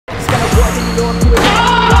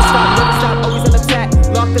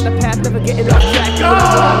never getting off track. You know where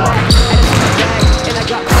I'm at. And I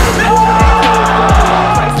got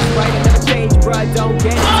price is right, I never change, bruh. Don't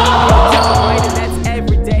get it. Right, and that's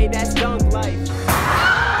every day. That's dunk life.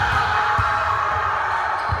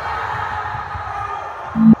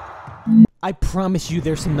 I promise you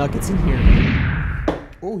there's some nuggets in here.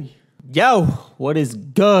 Ooh. Yo, what is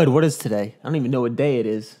good? What is today? I don't even know what day it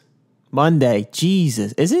is. Monday.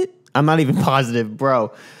 Jesus. Is it? I'm not even positive,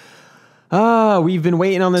 bro. We've been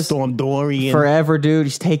waiting on this Storm Dorian forever, dude.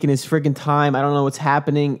 He's taking his freaking time. I don't know what's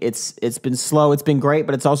happening. It's been slow. It's been great,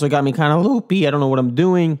 but it's also got me kind of loopy. I don't know what I'm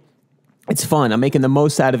doing. It's fun. I'm making the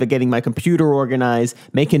most out of it, getting my computer organized,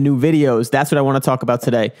 making new videos. That's what I want to talk about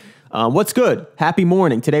today. What's good? Happy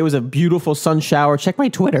morning. Today was a beautiful sun shower. Check my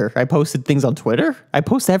Twitter. I posted things on Twitter. I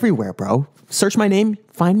post everywhere, bro. Search my name.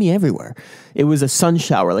 Find me everywhere. It was a sun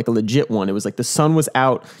shower, like a legit one. It was like the sun was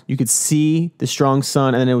out. You could see the strong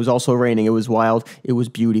sun, and then it was also raining. It was wild. It was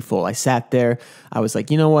beautiful. I sat there. I was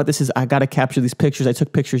like, you know what? I got to capture these pictures. I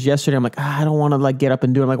took pictures yesterday. I'm like, I don't want to like get up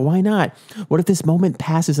and do it. I'm like, why not? What if this moment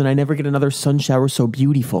passes and I never get another sun shower so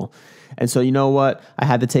beautiful? And so, you know what? I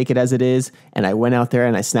had to take it as it is, and I went out there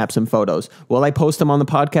and I snapped some photos. Will I post them on the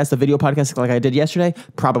podcast, the video podcast, like I did yesterday?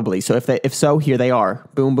 Probably. So if so, here they are.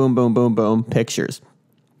 Boom, boom, boom, boom, boom. Pictures.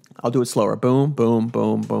 I'll do it slower. Boom, boom,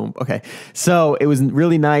 boom, boom. Okay. So it was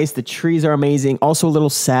really nice. The trees are amazing. Also a little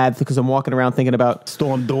sad because I'm walking around thinking about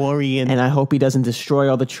Storm Dorian. And I hope he doesn't destroy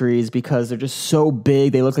all the trees because they're just so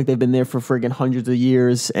big. They look like they've been there for friggin' hundreds of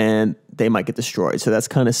years and they might get destroyed. So that's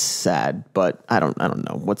kind of sad, but I don't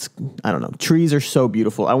know. I don't know. Trees are so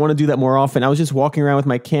beautiful. I want to do that more often. I was just walking around with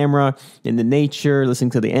my camera in the nature,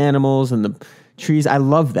 listening to the animals and the trees. I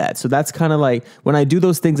love that. So that's kind of like when I do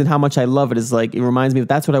those things and how much I love it is like, it reminds me that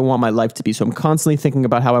that's what I want my life to be. So I'm constantly thinking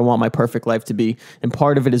about how I want my perfect life to be. And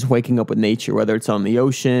part of it is waking up with nature, whether it's on the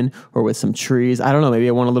ocean or with some trees. I don't know. Maybe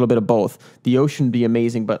I want a little bit of both. The ocean would be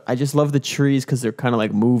amazing, but I just love the trees because they're kind of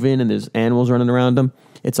like moving and there's animals running around them.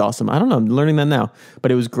 It's awesome. I don't know. I'm learning that now,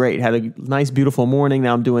 but it was great. Had a nice, beautiful morning.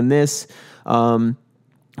 Now I'm doing this.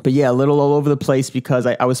 But yeah, a little all over the place because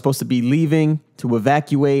I was supposed to be leaving to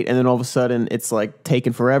evacuate, and then all of a sudden it's like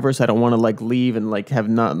taking forever. So I don't want to like leave and like have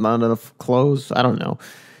not enough clothes. I don't know.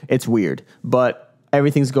 It's weird, but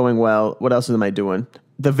everything's going well. What else am I doing?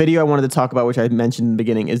 The video I wanted to talk about, which I mentioned in the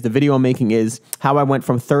beginning, is the video I'm making is how I went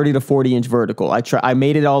from 30 to 40-inch vertical. I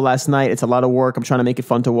made it all last night. It's a lot of work. I'm trying to make it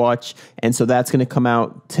fun to watch. And so that's going to come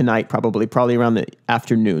out tonight, probably around the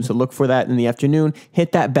afternoon. So look for that in the afternoon.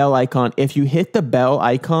 Hit that bell icon. If you hit the bell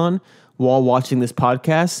icon while watching this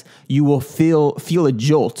podcast, you will feel a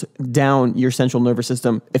jolt down your central nervous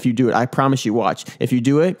system if you do it. I promise you, watch. If you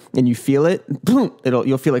do it and you feel it, boom,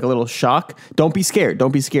 you'll feel like a little shock. Don't be scared.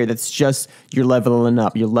 Don't be scared. That's just you're leveling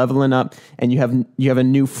up. You're leveling up and you have a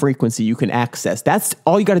new frequency you can access. That's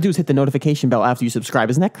all you got to do is hit the notification bell after you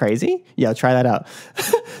subscribe. Isn't that crazy? Yeah, try that out.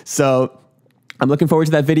 So I'm looking forward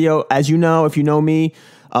to that video. As you know, if you know me,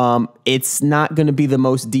 it's not going to be the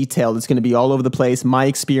most detailed. It's going to be all over the place. My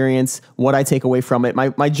experience, what I take away from it.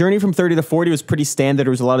 My journey from 30 to 40 was pretty standard.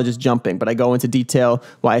 There was a lot of just jumping, but I go into detail,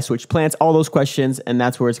 why I switched plants, all those questions, and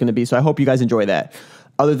that's where it's going to be. So I hope you guys enjoy that.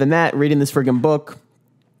 Other than that, reading this friggin' book,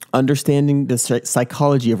 understanding the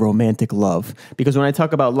psychology of romantic love. Because when I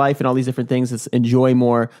talk about life and all these different things, it's enjoy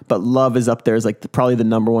more, but love is up there as like probably the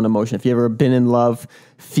number one emotion. If you've ever been in love,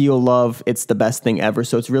 feel love, it's the best thing ever.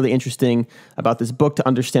 So it's really interesting about this book to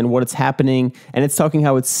understand what it's happening. And it's talking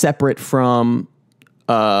how it's separate from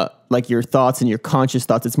like your thoughts and your conscious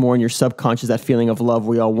thoughts. It's more in your subconscious, that feeling of love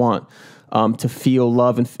we all want. To feel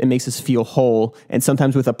love, and it makes us feel whole. And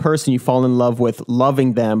sometimes with a person, you fall in love with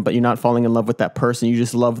loving them, but you're not falling in love with that person. You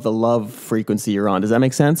just love the love frequency you're on. Does that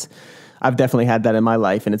make sense? I've definitely had that in my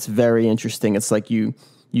life, and it's very interesting. It's like you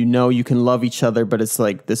know you can love each other, but it's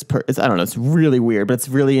like this. I don't know. It's really weird, but it's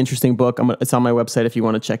a really interesting book. It's on my website if you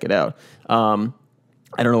want to check it out. I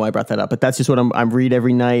don't know why I brought that up, but that's just what I read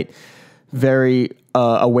every night. Very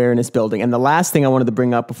awareness building. And the last thing I wanted to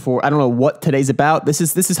bring up before, I don't know what today's about. This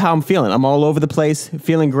is how I'm feeling. I'm all over the place,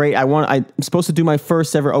 feeling great. I'm supposed to do my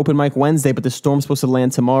first ever open mic Wednesday, but the storm's supposed to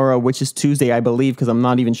land tomorrow, which is Tuesday, I believe, because I'm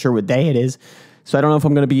not even sure what day it is. So I don't know if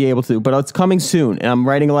I'm going to be able to, but it's coming soon. And I'm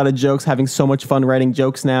writing a lot of jokes, having so much fun writing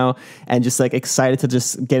jokes now, and just like excited to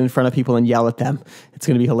just get in front of people and yell at them. It's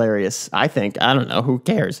going to be hilarious. I think. I don't know. Who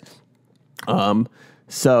cares?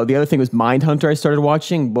 So the other thing was Mindhunter I started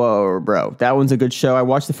watching. Whoa, bro. That one's a good show. I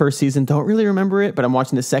watched the first season. Don't really remember it, but I'm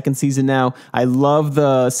watching the second season now. I love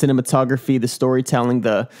the cinematography, the storytelling,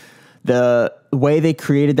 the way they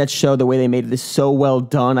created that show, the way they made it is so well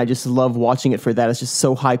done. I just love watching it for that. It's just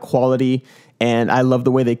so high quality, and I love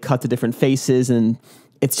the way they cut the different faces, and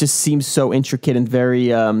it just seems so intricate and very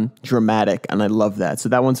dramatic, and I love that. So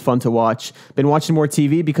that one's fun to watch. Been watching more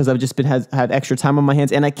TV because I've just been had extra time on my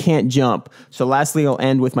hands, and I can't jump. So lastly, I'll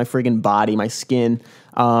end with my friggin' body, my skin.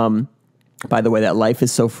 By the way, that Life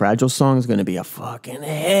is So Fragile song is going to be a fucking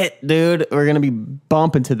hit, dude. We're going to be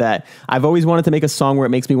bumping to that. I've always wanted to make a song where it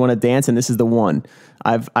makes me want to dance, and this is the one.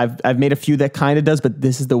 I've made a few that kind of does, but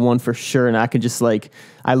this is the one for sure. And I can just like,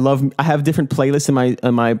 I have different playlists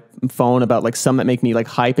in my phone about like some that make me like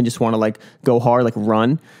hype and just want to like go hard, like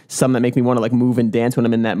run. Some that make me want to like move and dance when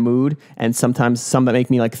I'm in that mood. And sometimes some that make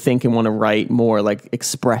me like think and want to write more like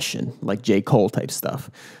expression, like J. Cole type stuff.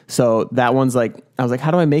 So that one's like, I was like, how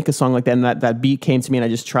do I make a song like that? And that beat came to me and I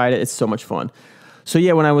just tried it. It's so much fun. So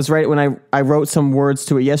yeah, when I wrote some words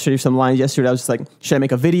to it yesterday, some lines yesterday, I was just like, should I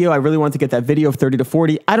make a video? I really wanted to get that video of 30 to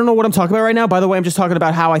 40. I don't know what I'm talking about right now. By the way, I'm just talking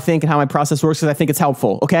about how I think and how my process works because I think it's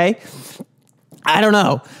helpful, okay? I don't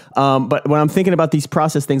know. But when I'm thinking about these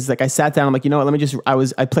process things, it's like I sat down, I'm like, you know what, let me just,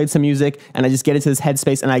 I played some music and I just get into this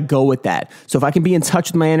headspace and I go with that. So if I can be in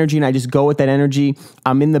touch with my energy and I just go with that energy,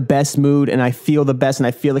 I'm in the best mood and I feel the best and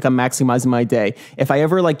I feel like I'm maximizing my day. If I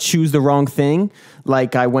ever like choose the wrong thing,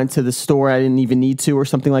 like I went to the store I didn't even need to or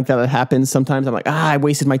something like that, that happens sometimes. I'm like, I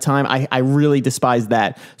wasted my time. I really despise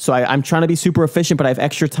that. So I'm trying to be super efficient, but I have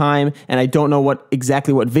extra time and I don't know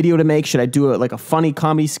exactly what video to make. Should I do like a funny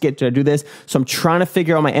comedy skit? Should I do this? So I'm trying to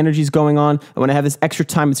figure out my energy's going on. And when I have this extra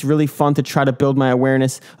time, it's really fun to try to build my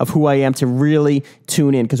awareness of who I am, to really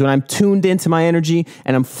tune in. Because when I'm tuned into my energy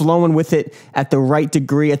and I'm flowing with it at the right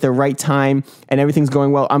degree, at the right time, and everything's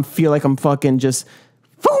going well, I feel like I'm fucking just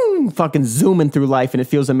fucking zooming through life, and it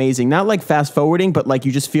feels amazing. Not like fast forwarding, but like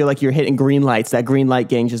you just feel like you're hitting green lights. That green light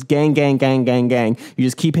gang, just gang. You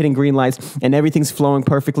just keep hitting green lights and everything's flowing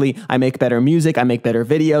perfectly. I make better music. I make better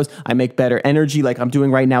videos. I make better energy like I'm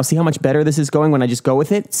doing right now. See how much better this is going when I just go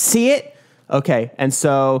with it? See it? Okay. And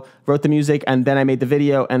so wrote the music and then I made the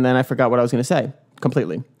video and then I forgot what I was going to say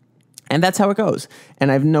completely. And that's how it goes.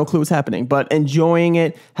 And I have no clue what's happening, but enjoying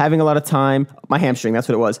it, having a lot of time. My hamstring, that's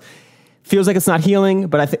what it was. Feels like it's not healing,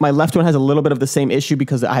 but I think my left one has a little bit of the same issue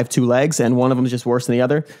because I have two legs and one of them is just worse than the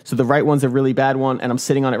other. So the right one's a really bad one and I'm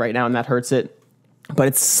sitting on it right now and that hurts it. But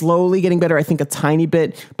it's slowly getting better, I think a tiny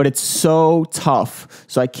bit, but it's so tough.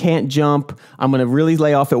 So I can't jump. I'm going to really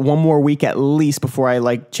lay off it one more week at least before I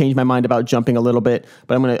like change my mind about jumping a little bit.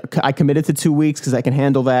 But I committed to 2 weeks because I can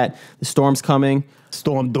handle that. The storm's coming.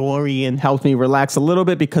 Storm Dorian. Helped me relax a little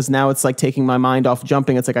bit because now it's like taking my mind off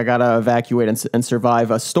jumping. It's like I got to evacuate and survive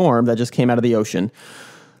a storm that just came out of the ocean.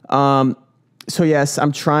 So yes,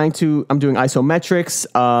 I'm doing isometrics.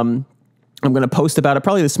 I'm going to post about it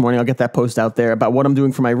probably this morning. I'll get that post out there about what I'm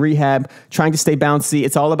doing for my rehab, trying to stay bouncy.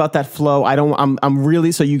 It's all about that flow. I'm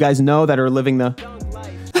really, so you guys know that are living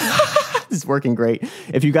this is working great.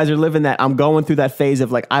 If you guys are living that, I'm going through that phase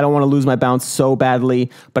of like, I don't want to lose my bounce so badly,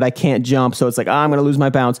 but I can't jump. So it's like, I'm going to lose my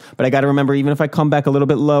bounce, but I got to remember, even if I come back a little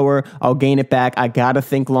bit lower, I'll gain it back. I got to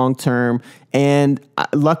think long-term. And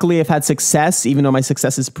luckily I've had success, even though my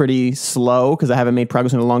success is pretty slow because I haven't made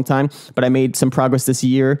progress in a long time, but I made some progress this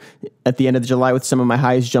year at the end of July with some of my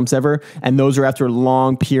highest jumps ever. And those are after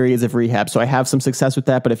long periods of rehab. So I have some success with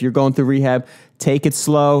that. But if you're going through rehab, take it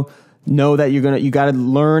slow. Know that you got to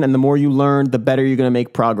learn. And the more you learn, the better you're going to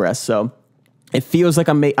make progress. So it feels like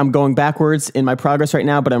I'm going backwards in my progress right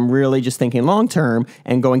now, but I'm really just thinking long-term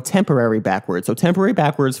and going temporary backwards. So temporary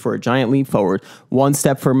backwards for a giant leap forward. One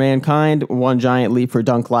step for mankind, one giant leap for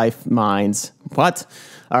Dunk Life minds. What?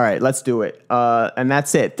 All right, let's do it. And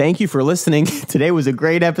that's it. Thank you for listening. Today was a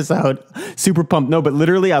great episode. Super pumped. No, but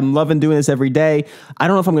literally, I'm loving doing this every day. I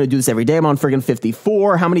don't know if I'm going to do this every day. I'm on friggin'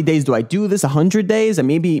 54. How many days do I do this? 100 days? And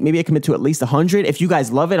maybe I commit to at least 100. If you guys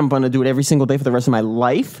love it, I'm going to do it every single day for the rest of my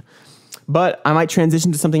life. But I might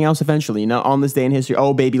transition to something else eventually, on this day in history.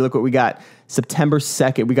 Oh, baby, look what we got. September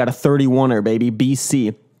 2nd, we got a 31er, baby,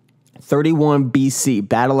 BC. 31 BC,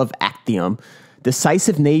 Battle of Actium.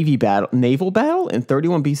 Decisive naval battle in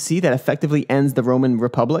 31 BC that effectively ends the Roman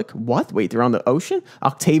Republic. What? Wait, they're on the ocean?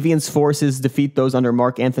 Octavian's forces defeat those under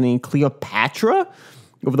Mark Antony and Cleopatra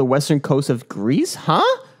over the western coast of Greece? Huh?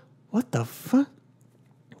 What the fuck?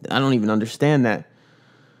 I don't even understand that.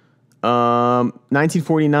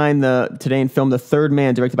 1949, the Today in film, The Third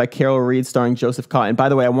Man, directed by Carol Reed, starring Joseph Cotton. By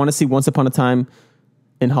the way, I want to see Once Upon a Time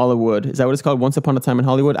in Hollywood. Is that what it's called? Once Upon a Time in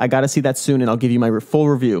Hollywood? I got to see that soon, and I'll give you my full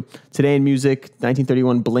review. Today in music,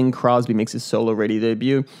 1931, Bling Crosby makes his solo radio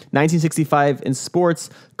debut. 1965, in sports,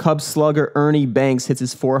 Cubs slugger Ernie Banks hits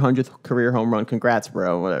his 400th career home run. Congrats,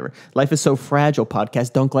 bro. Whatever. Life is So Fragile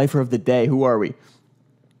podcast. Dunk Lifer of the day. Who are we?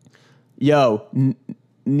 Yo,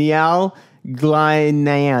 Niall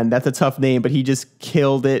Glynan. That's a tough name, but he just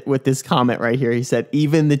killed it with this comment right here. He said,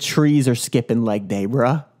 even the trees are skipping leg day,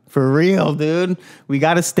 bruh. For real, dude. We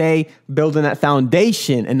got to stay building that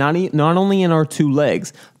foundation, and not only in our 2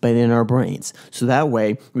 legs, but in our brains. So that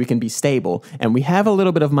way we can be stable. And we have a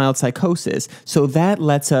little bit of mild psychosis. So that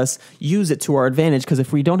lets us use it to our advantage. Because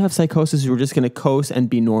if we don't have psychosis, we're just going to coast and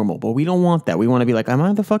be normal. But we don't want that. We want to be like, am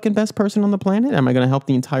I the fucking best person on the planet? Am I going to help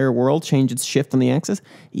the entire world change its shift on the axis?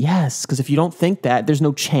 Yes. Because if you don't think that, there's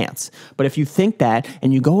no chance. But if you think that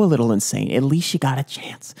and you go a little insane, at least you got a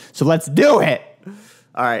chance. So let's do it.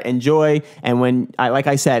 All right, enjoy. And like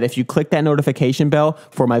I said, if you click that notification bell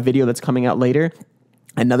for my video that's coming out later,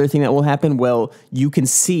 another thing that will happen, well, you can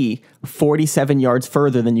see 47 yards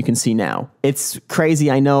further than you can see now. It's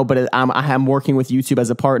crazy, I know, but I'm working with YouTube as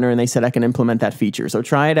a partner, and they said I can implement that feature. So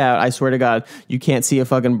try it out. I swear to God, you can't see a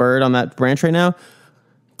fucking bird on that branch right now.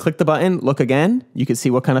 Click the button, look again. You can see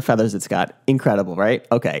what kind of feathers it's got. Incredible, right?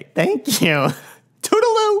 Okay, thank you.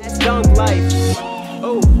 Toodaloo. That's dunk life.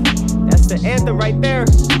 Oh, that's the anthem right there.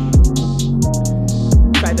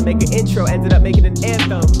 Tried to make an intro, ended up making an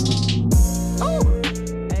anthem. Oh.